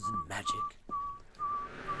 Spells and magic.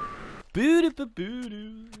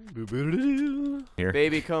 Here.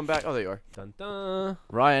 Baby, come back. Oh, there you are. Dun, dun.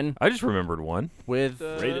 Ryan I just remembered one. with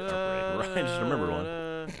Ryan just remembered one.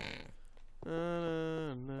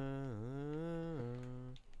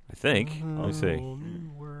 I think. Let me see. a whole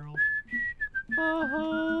new world.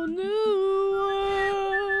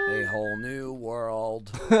 A whole new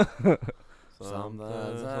world.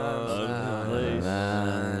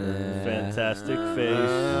 Fantastic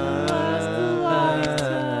face.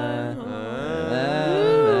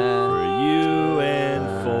 For you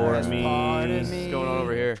and for me. What's going on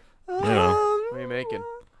over here? Yeah. What are you making?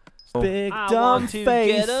 Big I dumb want to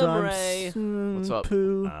face. get 'em, I'm Ray. soon What's up?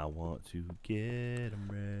 poo. I want to get 'em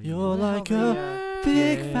ready. You're like a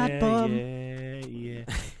big fat bum. Yeah.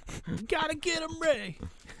 Gotta get 'em ready.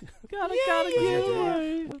 Gotta get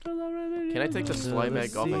away. Can I take the slime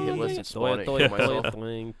egg off a hit list and spawn it Doink, for myself?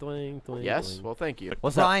 doink, doink, doink, Yes? doink. Well, thank you.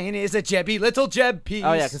 What's up? Ryan is a Jebby little Jeb piece.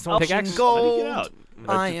 Oh yeah, can someone Punching pickaxe? gold. Get out.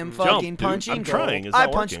 I am Jump, fucking dude. punching I'm gold. trying. It's I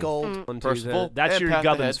not punch working. gold. Percival, That's and your Pat the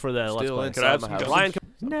gubbins Head, for the Let's still Play. inside Could I have my some house. Ryan,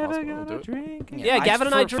 Never Possible, gonna do it. drink. Yeah, Gavin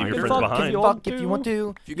and I for drink your and friends fuck if behind. you Fuck want if you want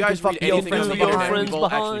to. If you guys fuck read the old anything friends on the your internet, friends you will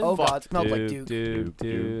actually behind. Oh fuck. god, smells like Duke.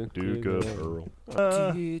 Duke of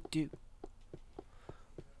Earl. Duke.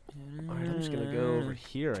 Alright, I'm just gonna go over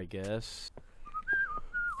here, I guess.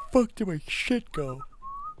 Fuck did my shit go?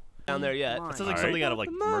 Down there yet. It sounds like Alright. something out of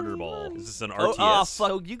like Murder Ball. Is this an Oh, RTS?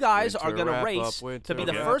 so you guys are Winter gonna wrap race up, winter to be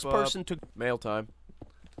the wrap first up. person to. Mail time.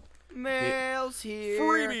 Mail's here.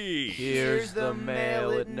 Freebie! Here's the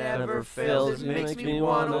mail, it never fails. It makes me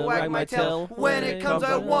wanna wanna wag my tail. When it comes,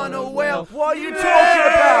 I wanna wail. wail. What you talking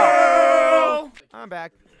about? I'm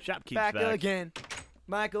back. Shop keeps Back back. again.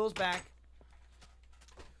 Michael's back.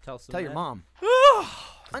 Tell your mom.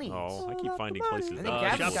 Honey. Oh, I keep finding places. I think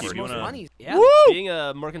Gavin's got Shopkeep, the you most wanna... money. Yeah, being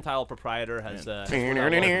a mercantile proprietor has. Doing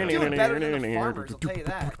better than the farmers, I'll tell you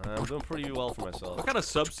that. I'm doing pretty well for myself. What kind of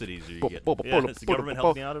subsidies are you getting? Yeah, is the government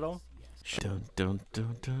helping out at all? Dun, dun,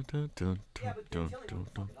 dun, dun, dun, dun, dun, dun,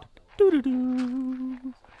 dun.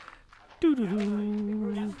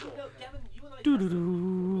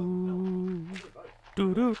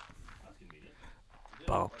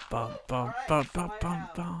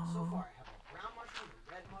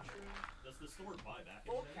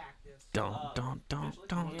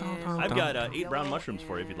 I've got 8 brown mushrooms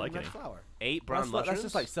for you if you'd like any. 8 brown mushrooms. That's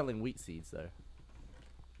just like selling wheat seeds, though.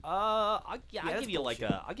 I'll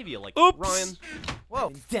give you like Oops. Ryan.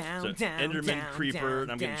 Whoa. So, Down, Enderman Creeper,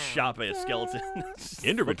 and I'm getting shot by a skeleton.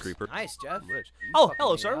 Enderman Creeper. Nice, Jeff. Oh,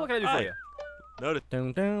 hello, sir. What can I do for Hi. you? Noted. I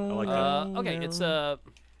like that. Okay, it's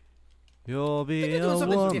You'll be They're a doing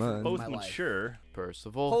something different. woman. Both my life. mature.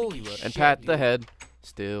 Percival. Holy shit. And Pat the Head,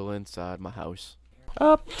 still inside my house.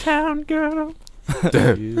 Uptown girl.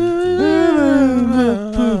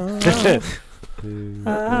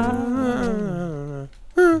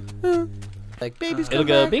 Like babies it'll come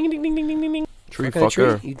go back. bing ding ding ding ding ding ding. Tree What kind of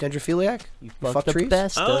fucker. tree? You dendrophiliac? You fuck the trees?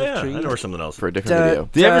 best Oh of yeah, I trees. know something else. For a different video.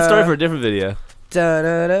 Do you have a story for a different video? I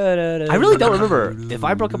I really don't remember if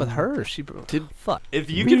I broke up with her or she broke. Fuck.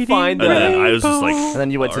 If you can find And that, then I was just like, And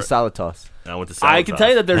then you went to alright. Salatos. I went to I can tell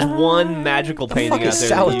you that there's Ah. one magical painting fuck out is there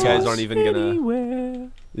that you Salatos? guys aren't even gonna.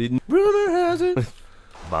 Rumor has it.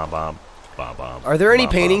 Bomb, bomb, bomb, bomb. Are there any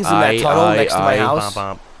paintings in that tunnel next to my house?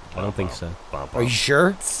 Bomb, I don't think so. bomb, Are you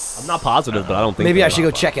sure? I'm not positive, but I don't think. Maybe so. I should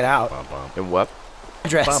go check it out. bomb, bomb. And what?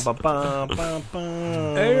 Address. See,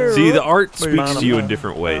 the art speaks to you in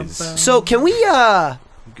different ways. So can we I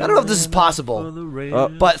don't know if this is possible,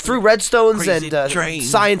 but through redstones and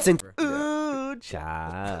science and Ooh,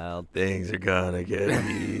 child. Things are gonna get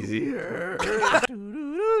easier.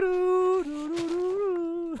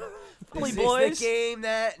 Holy this boys. is the game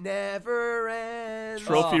that never ends.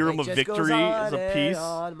 Trophy Room It of just Victory goes on is a and piece.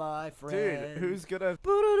 on, my friend. gonna...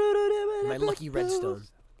 My lucky redstone.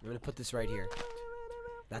 I'm gonna put this right here.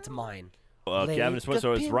 That's mine. Gavin,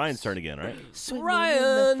 so it's Ryan's turn again, right?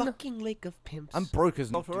 Ryan. In the fucking lake of pimps. I'm broke as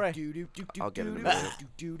no for I'll get it in a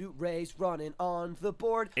minute. Ray's running on the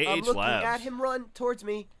board. AH I'm looking Labs. at him run towards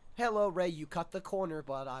me. Hello, Ray. You cut the corner,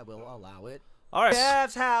 but I will allow it. All right.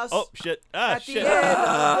 Jeff's house. Oh shit! Ah at the shit! end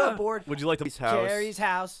of the board. Would you like to? House. Carrie's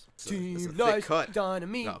house. It's a Team thick nice. cut.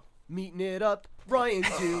 Dynamite. No. Meeting it up. Ryan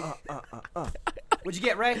too. What'd you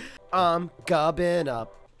get, Ray? I'm gubbing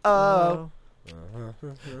up. Oh.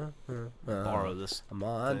 Borrow this. I'm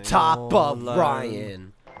on top of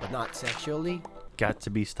Ryan, but not sexually. Got to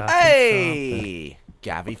be stopped. Hey!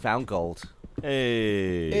 Gavi found gold.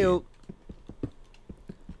 Hey! Ew.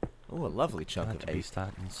 Oh, a lovely chunk Got of to be eight.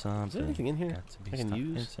 starting something. Is there anything in here Got to be I can starting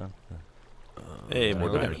use? something. Hey, more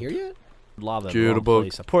Are we down diamond. here yet? lava. in the Judah wrong book.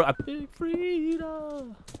 place. Big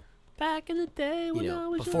Frida. Back in the day when You know, I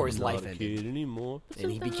was before young, his not life a ended. kid anymore.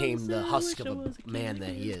 And he became the Sometimes husk I of wish I was a kid man that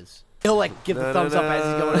again. he is. He'll like give the thumbs up as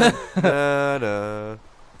he's going in. Na, na.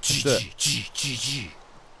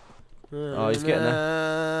 Oh, he's getting there.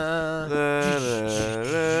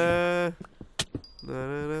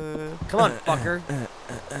 Come on, fucker.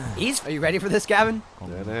 Are you ready for this, Gavin?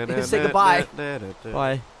 Say goodbye.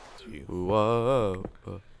 Bye. Whoa.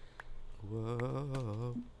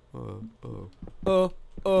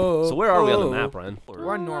 So where are we on the map, Ryan?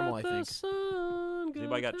 We're on normal, I think.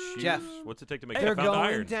 Anybody got shoes? Jeff. What's it take to make They're I found going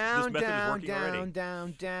iron. down, This method is down, working down, already.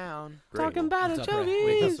 down, down. Great. Talking about What's it, up,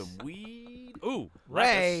 Ray? Jovies. Some weed. Ooh,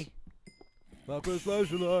 Ray. lapis.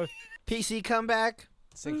 PC comeback.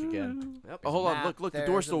 Sync again. Yep. Oh, hold on. Look, the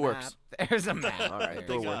door still works. There's a map. All right, There's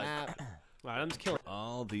door a works. map. All right, I'm just killing.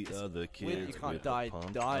 All the other kids you can't with die the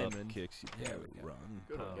pumped diamond. up kicks. You never run.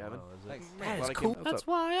 Good one, Gavin. Thanks. Man, Glad I it's came- cool. What's up?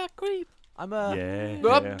 why I creep. I'm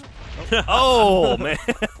Yeah. Oh man.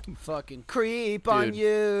 Fucking creep on Dude,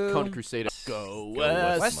 you. Conan Crusader. Go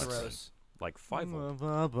Westeros. Like 5 of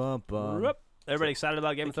them. Rup. Everybody excited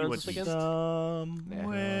about Game of Think he Thrones this went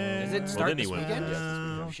weekend? Does it start then he this went. weekend? Yes, this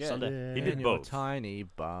weekend. Oh, shit. Sunday. He did Your both. tiny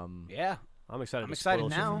bum. Yeah. I'm excited. I'm to excited spoil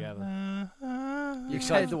shit for now. Gavin. You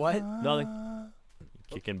excited to what? Nothing.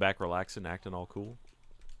 Kicking back, relaxing, acting all cool.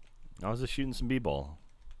 I was just shooting some b-ball.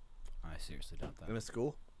 I seriously doubt In a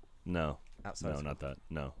school? No, Outside. no, not that.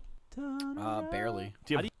 No. that. Barely.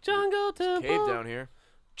 Jungle Temple. Cave down here.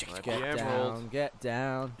 Might be Get emerald. down, get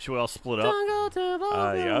down. Should we all split up? Jungle Temple.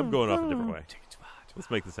 Yeah, I'm going off a different way. Let's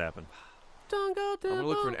make this happen. Jungle I'm Temple. gonna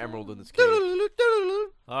look for an emerald in this cave.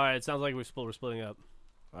 All right, it sounds like we're splitting up.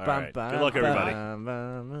 All right. Good luck, everybody.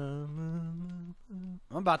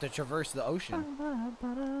 I'm about to traverse the ocean.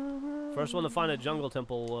 First one to find a jungle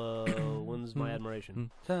temple wins my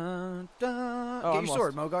admiration. Dun, dun. Oh, Get I'm your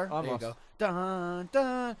sword, lost. Mogar. I'm there you lost. go. Dun,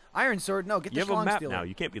 dun. Iron sword. No, get You the have a schlong map stealer. now.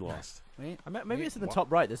 You can't be lost. Wait. Maybe it's in the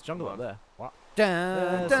top right. There's jungle up there.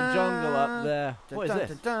 Dun, There's some jungle up there. dun, What is dun,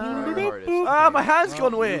 this? dun, Alright, dun. hardest. Ah, my hand's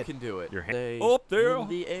gone You weird. can do it. Your hand- Stay Up there. in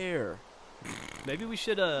the air. Maybe we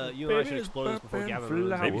should, you and I should explore this before Gavin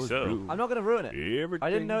ruins it. Maybe so. I'm not gonna ruin it. Everything. I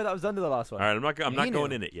didn't know that was under the last one. All right, I'm not He going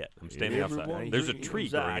knew. in it yet. I'm standing Everyone outside. There's a dreams tree I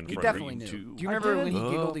growing in He front of definitely me. knew. Do you remember when he did.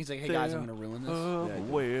 giggled? He's like, "Hey guys, I'm gonna ruin this."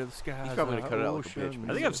 Where the skies He's probably gonna cut it out like a bitch, ocean. man.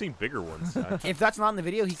 I think I've seen bigger ones. If that's not in the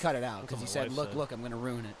video, he cut it out because he my said, wife "Look, said. look, I'm gonna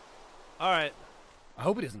ruin it." All right, I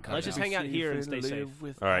hope he doesn't cut let's it just out. hang out here and stay safe.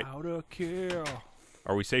 All right. A care.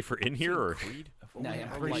 Are we safer in here or? No, yeah,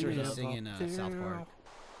 I'm pretty sure he's singing South Park.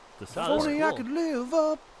 The Oh, sun. that's Only I cool. could live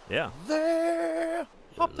up Yeah. there.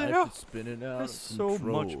 Up there. Spinning out. There's so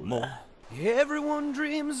much more. Everyone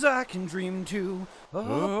dreams I can dream too. Up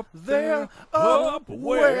Up there, up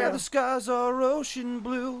where the skies are ocean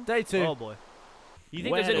blue. Day 2. Oh boy. You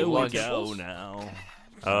think Where there's any do we lunch? go now?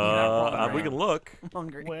 We can look. I'm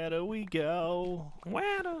hungry. Where do we go?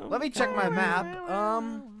 Let me check my map.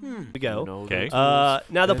 We go. Okay.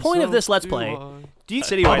 Now the point of this Let's Play, Deep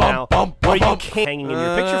City right now, where you can't hanging in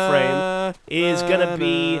your picture frame, is gonna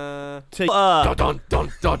be to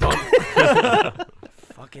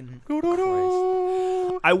Fucking.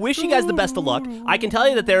 I wish you guys the best of luck. I can tell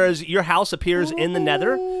you that your house appears in the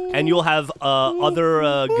Nether, and you'll have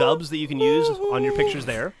other gubs that you can use on your pictures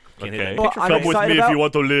there. Okay. Well, I'm Come with excited me if about- you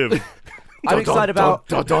want to live. I'm excited about.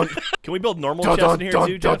 Can we build normal chests in here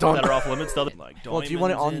too, Jeff, that are off limits? Though? Well, do you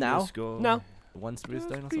want it on now? No. One smooth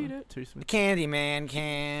stone or something? Two smooth. Candyman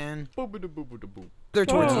can. They're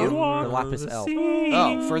towards you. The lapis elf.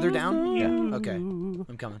 Oh, further down? Yeah. Okay.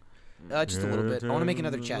 I'm coming. Just a little bit. I want to make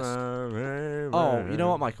another chest. Oh, you know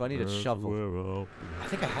what, Michael? I need a shovel. I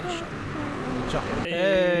think I had a shovel. Chuck it.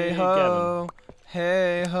 Hey ho.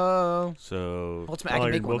 Hey ho. So. What's my? I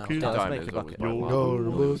can make one Yeah, though. let's Diamond make is a always bucket. by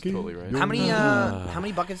lava. That's totally right. How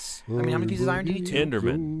many buckets? I mean, how many pieces of iron do you need? Two?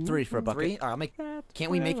 Enderman. 3 for a bucket. 3? Alright, I'll make.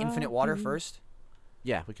 Can't we make infinite water first?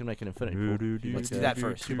 Yeah, we can make an infinity pool. Let's do that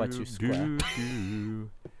first. 2 by 2 square.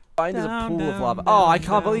 Find there's a pool of lava. Oh, I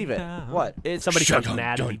can't believe it. What? It's Somebody becomes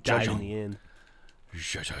mad and he dies in the end.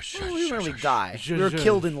 Well, we didn't really die. We were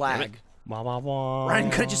killed in lag. Ryan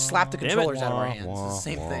could have just slapped the controllers out of our hands. It's the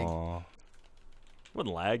same thing.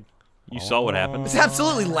 Wouldn't lag. You saw what happened. It's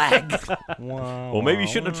absolutely lag. Well, maybe you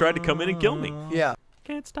shouldn't have tried to come in and kill me. Yeah.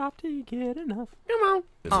 Can't stop till you get enough.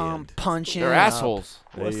 Punching. They're assholes.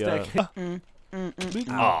 What's that?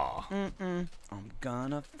 I'm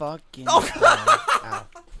gonna fucking.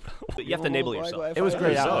 But you have to enable yourself. It was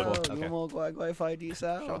great Solid. out.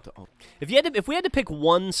 Shout to- If we had to pick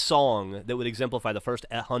one song that would exemplify the first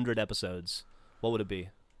 100 episodes, what would it be?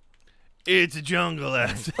 It's a jungle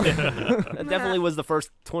ass. That definitely was the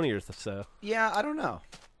first 20 or so. Yeah, I don't know.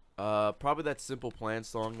 Probably that Simple Plan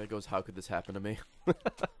song that goes, "How could this happen to me?"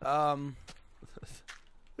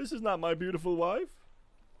 This is not my beautiful wife.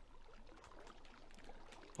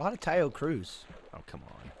 A lot of Tayo Cruz. Oh, come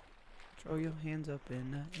on. Throw your hands up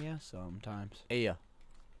in the air sometimes. Yeah.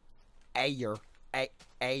 Ayer.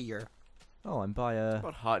 Ayer. Oh, I'm by What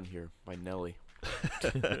about "Hot in Here" by Nelly?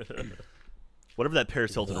 whatever that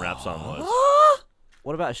Paris Hilton rap song was.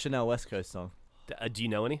 What about a Chanel West Coast song? Do you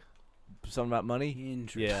know any? Something about money?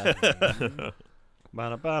 Yeah.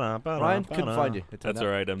 Ryan, couldn't find you. That's all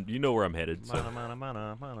right. You know where I'm headed. So.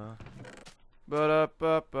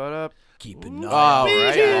 Ba-da-ba-ba-da. Keep an Oh, eye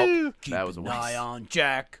right. Well, Keep that was a an waste. eye on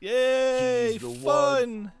Jack. Yay, He's the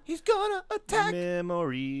fun. He's gonna attack.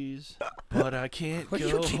 Memories. But I can't What are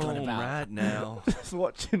you go giggling home about? right now. Just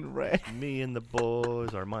watching Ray. Me and the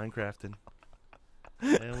boys are Minecrafting.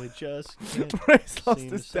 And we just can't Ray's lost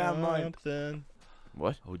seem his to damn mind. something.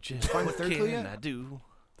 What? Oh, just Find the what third clue can yet? I do?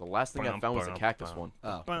 The last thing I found was a cactus one.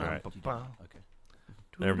 Oh. All right. Okay.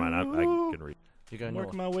 Never mind. I can read. You're going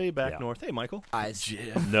Working north. my way back Yeah. north. Hey, Michael. Eyes.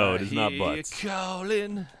 No, it is not Hear you butts.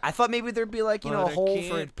 calling. I thought maybe there'd be like, you know, a but I hole for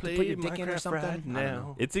can't to put play your dick in or Minecraft something. right I don't now.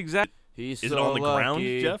 know. It's exact. He's Is so it on the ground,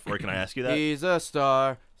 lucky. Jeff? Or can I ask you that? He's a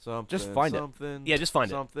star. Something. Just find it. something, Yeah, just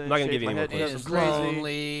find it. something. I'm not gonna give Shake you my any more head, clues. yes, I'm crazy.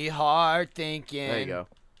 lonely heart thinking. There you go.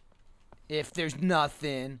 If there's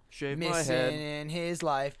nothing Shave my missing head. in his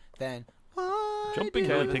life, then why Jumping do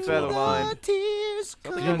head the takes a feather little line. the tears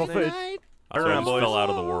come Something more footage. tonight? I almost fell out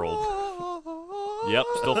of the world. Yep,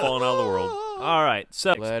 still falling out of the world. All right.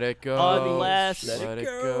 So Let it go. Unless- Let it It's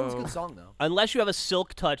a go. good song though. unless you have a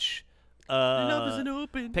silk touch open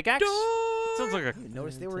pickaxe. Sounds like a. I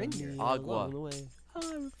noticed they were in here. Agua. Melon. Oh,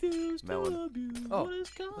 what the hell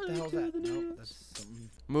is that? No, that's something.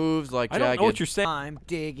 Moves like I don't know what jagged. you're saying. I'm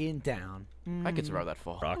digging down. I can survive that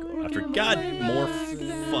fall. rock after God more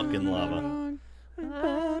fucking lava.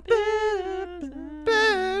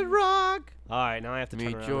 Bedrock. All right, now I have to turn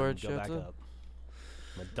Meet around George, and go back shut up. up.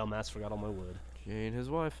 My dumbass forgot all my wood. Jane, his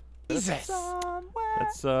wife. Jesus.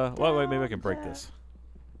 That's wait, maybe I can break this.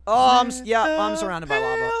 Oh, I'm surrounded by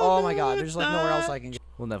lava. Oh my God, there's like nowhere else I can go.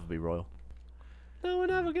 We'll never be royal. No, we're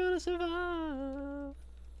never gonna survive.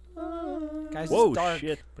 Guys, Whoa, it's dark.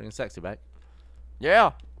 shit. Bringing sexy back.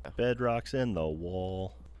 Yeah. Bedrock's in the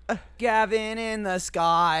wall. Gavin in the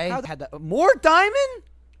sky. Had that more diamond?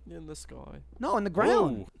 In the sky. No, in the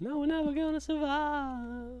ground. No, we're never gonna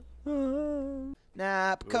survive.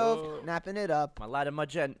 Nap cove, napping it up. My lad and my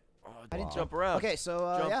gent. I didn't jump around. Okay, so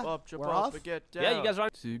Jump yeah, up, jump we're up, off. and get down. Yeah, you guys are.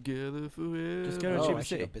 Together forever. Just go to to Chiba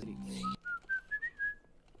City. City.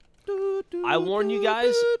 I warn you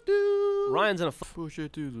guys, Ryan's in a Push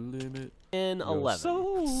it to the limit. in 11.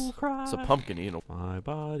 So cry. It's a pumpkin, you know. My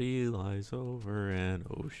body lies over an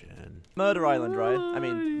ocean. Murder Island, Ryan. I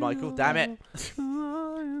mean, Michael. Damn it.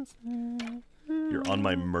 You're on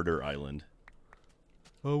my murder island.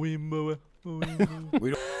 Oh, we mow it. Oh,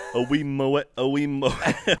 we mow it. Oh, we mow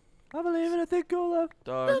it. I believe in a thick goal of.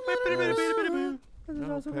 Dark. No parents.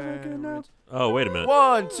 Oh, wait a minute.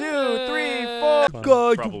 1, 2, 3, 4.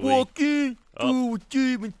 God, Probably. you walking Oh. through a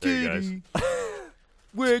demon There you guys. city.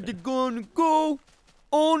 Where they gonna go?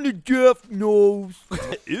 Only Jeff knows.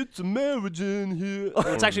 It's a marriage in here.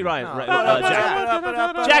 It's actually Ryan. No.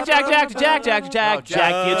 Jack. Jack gets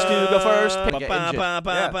to go first. Pick Bow.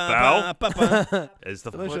 Is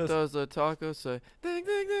the What does the taco say? Ding,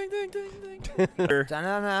 ding, ding, ding, ding, ding.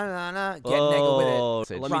 Da-na-na-na-na. Get naked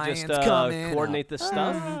with it. Let me just Ryan's coming coordinate up. this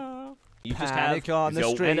stuff. You just Panic have on the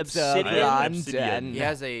Yo, streets of obsidian. London. He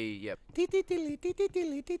has a, yep.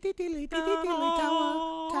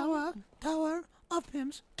 Tower of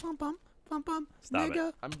hymns. Bum bum bum bum. Stop it.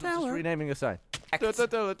 Nigga. I'm just Tower. renaming a sign. He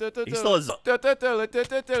still has. I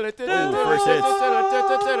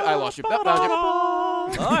lost you. That found you.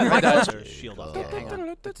 I like that shield up. Hang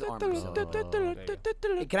on. It's armor.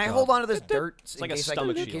 Hey, can I hold on to this dirt in like a case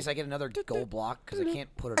stomach in shield. case I get another gold block? Because I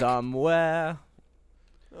can't put it Somewhere.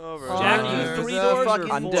 Jack, you 3 doors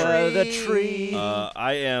or Under the tree.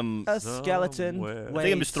 I am. A skeleton. I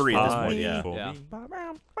think I'm just 3 at this point. Yeah. Yeah.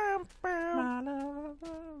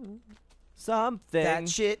 Something. That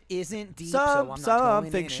shit isn't deep, so I'm not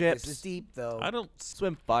something going in ships. It. This is deep, though. I don't.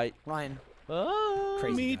 Swim fight. Ryan, Oh.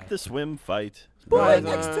 crazy Meet guy. the swim fight. Boy,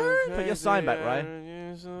 next turn. Put your sign back,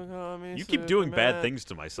 Ryan. You keep doing bad things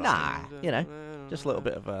to my son. Nah, you know, just a little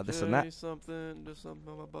bit of this and that.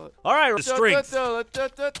 All right. The strength. Oh,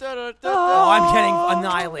 I'm getting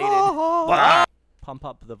annihilated. Pump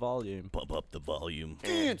up the volume. Pump up the volume.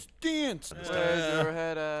 Dance, dance. Where's your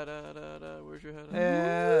head at? Where's your head at?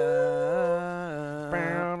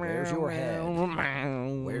 Where's your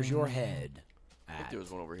head? Where's your head? I think there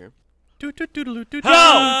was one over here. Joe!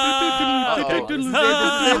 Oh,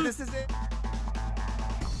 This is it.